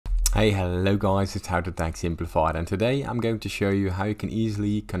Hello guys, it's How to Tech Simplified, and today I'm going to show you how you can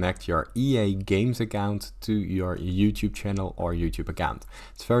easily connect your EA Games account to your YouTube channel or YouTube account.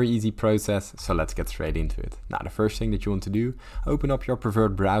 It's a very easy process, so let's get straight into it. Now the first thing that you want to do, open up your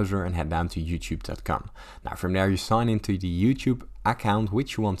preferred browser and head down to youtube.com. Now from there you sign into the YouTube account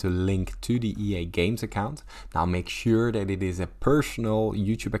which you want to link to the EA Games account. Now make sure that it is a personal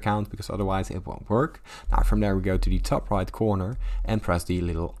YouTube account because otherwise it won't work. Now from there we go to the top right corner and press the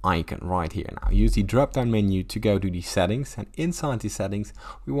little icon right here. Now use the drop down menu to go to the settings, and inside the settings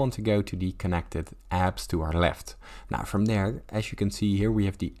we want to go to the connected apps to our left. Now from there, as you can see here, we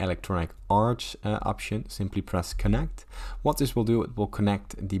have the electronic arts option. Simply press connect. What this will do, it will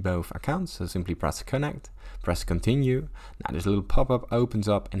connect the both accounts, so simply press connect, press continue. Now this little pop-up opens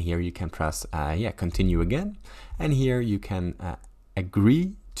up and here you can press continue again, and here you can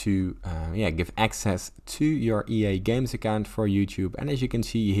agree to give access to your EA Games account for YouTube, and as you can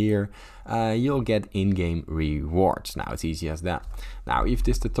see here you'll get in-game rewards. Now it's easy as that. Now if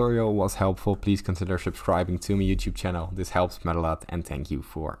this tutorial was helpful, please consider subscribing to my YouTube channel. This helps me a lot, and thank you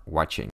for watching.